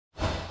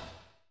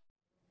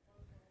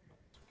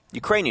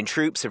Ukrainian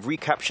troops have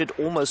recaptured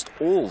almost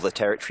all the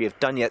territory of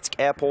Donetsk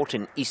Airport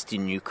in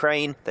eastern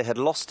Ukraine they had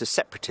lost to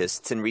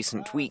separatists in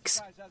recent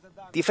weeks.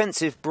 The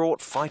offensive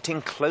brought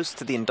fighting close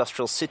to the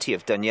industrial city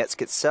of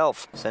Donetsk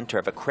itself, centre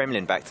of a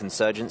Kremlin-backed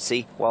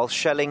insurgency, while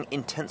shelling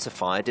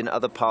intensified in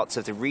other parts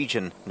of the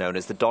region, known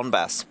as the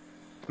Donbass.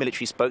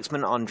 Military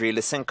spokesman Andriy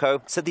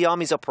Lysenko said the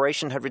army's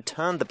operation had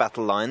returned the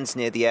battle lines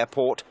near the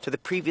airport to the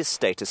previous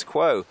status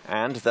quo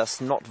and thus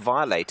not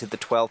violated the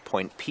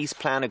 12-point peace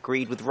plan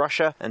agreed with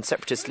Russia and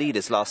separatist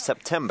leaders last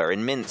September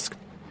in Minsk.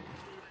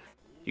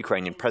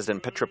 Ukrainian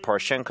President Petro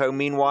Poroshenko,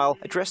 meanwhile,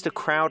 addressed a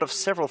crowd of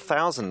several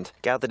thousand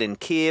gathered in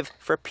Kiev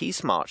for a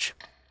peace march.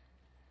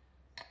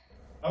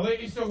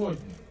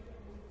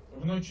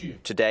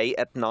 Today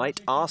at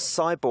night, our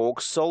cyborg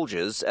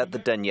soldiers at the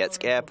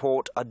Donetsk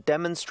airport are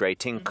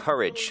demonstrating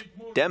courage,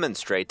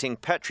 demonstrating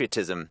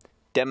patriotism,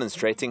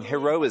 demonstrating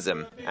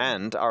heroism,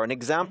 and are an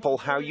example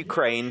how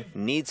Ukraine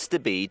needs to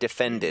be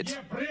defended.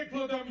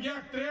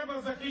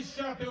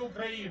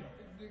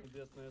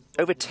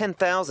 Over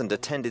 10,000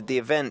 attended the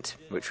event,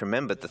 which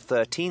remembered the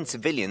 13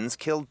 civilians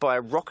killed by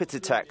a rocket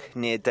attack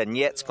near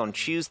Donetsk on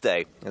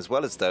Tuesday, as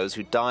well as those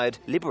who died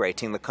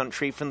liberating the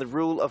country from the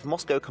rule of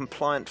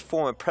Moscow-compliant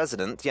former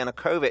President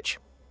Yanukovych.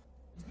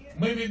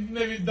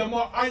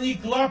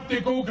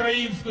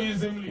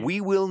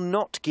 We will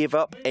not give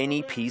up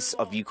any piece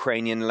of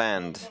Ukrainian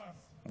land.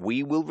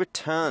 We will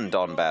return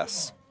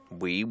Donbass.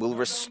 We will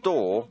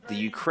restore the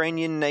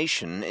Ukrainian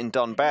nation in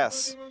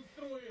Donbass.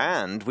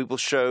 And we will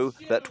show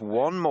that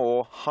one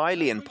more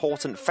highly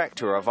important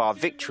factor of our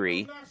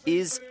victory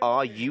is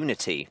our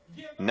unity.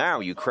 Now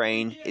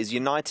Ukraine is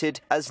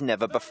united as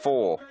never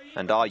before,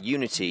 and our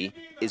unity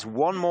is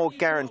one more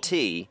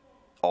guarantee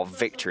of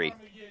victory.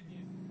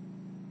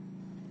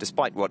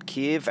 Despite what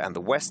Kiev and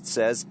the West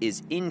says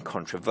is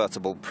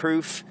incontrovertible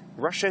proof,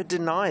 Russia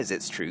denies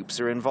its troops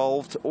are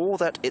involved or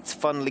that it's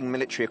funneling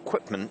military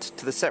equipment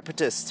to the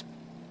separatists.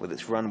 With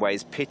its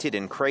runways pitted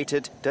and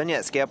cratered,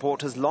 Donetsk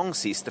Airport has long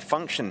ceased to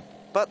function.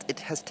 But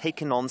it has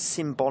taken on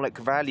symbolic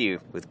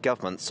value, with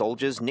government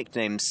soldiers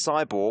nicknamed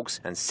cyborgs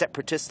and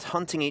separatists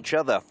hunting each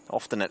other,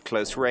 often at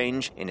close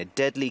range, in a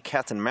deadly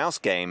cat-and-mouse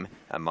game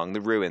among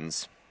the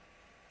ruins.